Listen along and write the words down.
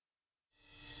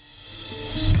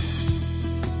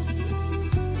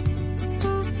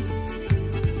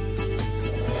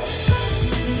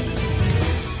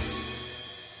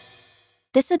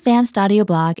This advanced audio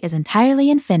blog is entirely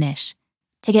in Finnish.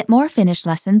 To get more Finnish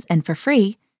lessons and for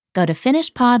free, go to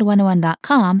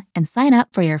finishpod101.com and sign up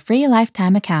for your free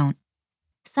lifetime account.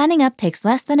 Signing up takes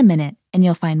less than a minute, and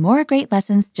you'll find more great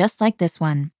lessons just like this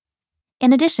one.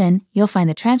 In addition, you'll find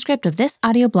the transcript of this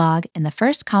audio blog in the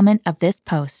first comment of this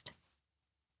post.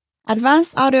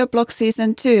 Advanced Audio Blog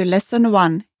Season 2, Lesson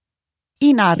 1.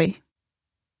 Inari.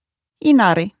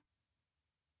 Inari.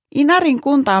 Inarin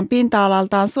kunta on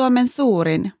pinta-alaltaan Suomen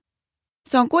suurin.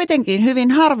 Se on kuitenkin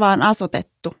hyvin harvaan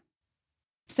asutettu.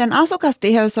 Sen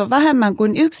asukastiheys on vähemmän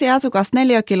kuin 1 asukas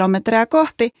neliökilometriä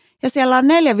kohti ja siellä on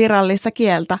 4 virallista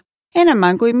kieltä,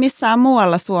 enemmän kuin missään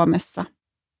muualla Suomessa.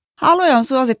 Alue on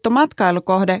suosittu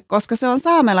matkailukohde, koska se on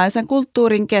saamelaisen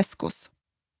kulttuurin keskus.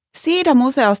 Siida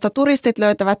Museosta turistit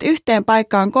löytävät yhteen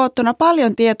paikkaan koottuna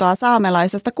paljon tietoa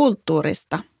saamelaisesta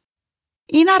kulttuurista.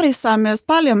 Inarissa on myös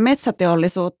paljon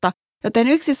metsäteollisuutta, joten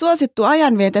yksi suosittu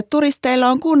ajanviete turisteilla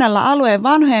on kuunnella alueen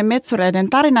vanhojen metsureiden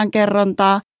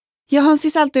tarinankerrontaa, johon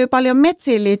sisältyy paljon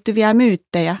metsiin liittyviä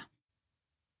myyttejä.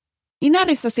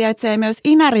 Inarissa sijaitsee myös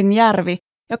Inarin järvi,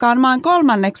 joka on maan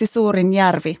 3. suurin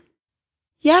järvi.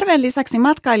 Järven lisäksi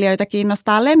matkailijoita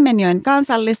kiinnostaa Lemmenjoen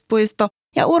kansallispuisto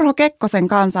ja Urho Kekkosen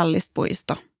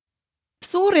kansallispuisto.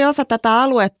 Suuri osa tätä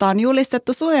aluetta on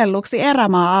julistettu suojelluksi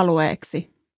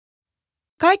erämaa-alueeksi.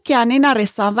 Kaikkiaan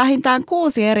Inarissa on vähintään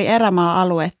 6 eri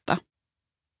erämaa-aluetta.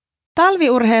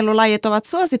 Talviurheilulajit ovat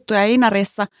suosittuja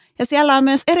Inarissa ja siellä on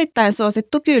myös erittäin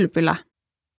suosittu kylpylä.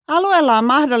 Alueella on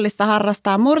mahdollista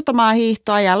harrastaa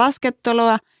murtomaahiihtoa ja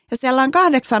laskettelua ja siellä on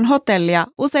 8 hotellia,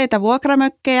 useita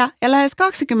vuokramökkejä ja lähes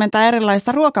 20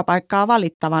 erilaista ruokapaikkaa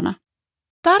valittavana.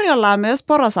 Tarjolla on myös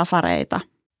porosafareita.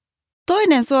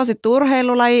 Toinen suosittu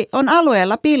urheilulaji on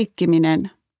alueella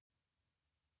pilkkiminen.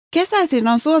 Kesäisin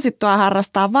on suosittua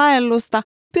harrastaa vaellusta,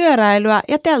 pyöräilyä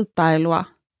ja telttailua.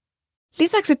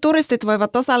 Lisäksi turistit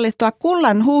voivat osallistua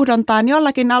kullan huuhdontaan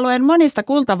jollakin alueen monista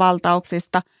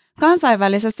kultavaltauksista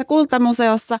Kansainvälisessä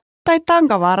Kultamuseossa tai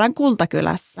Tankavaaran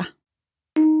Kultakylässä.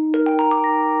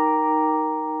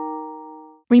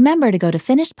 Remember to go to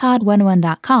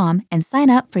finishpod101.com and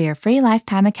sign up for your free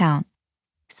lifetime account.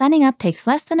 Signing up takes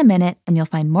less than a minute and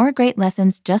you'll find more great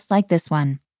lessons just like this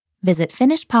one. Visit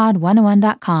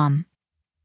finishpod101.com.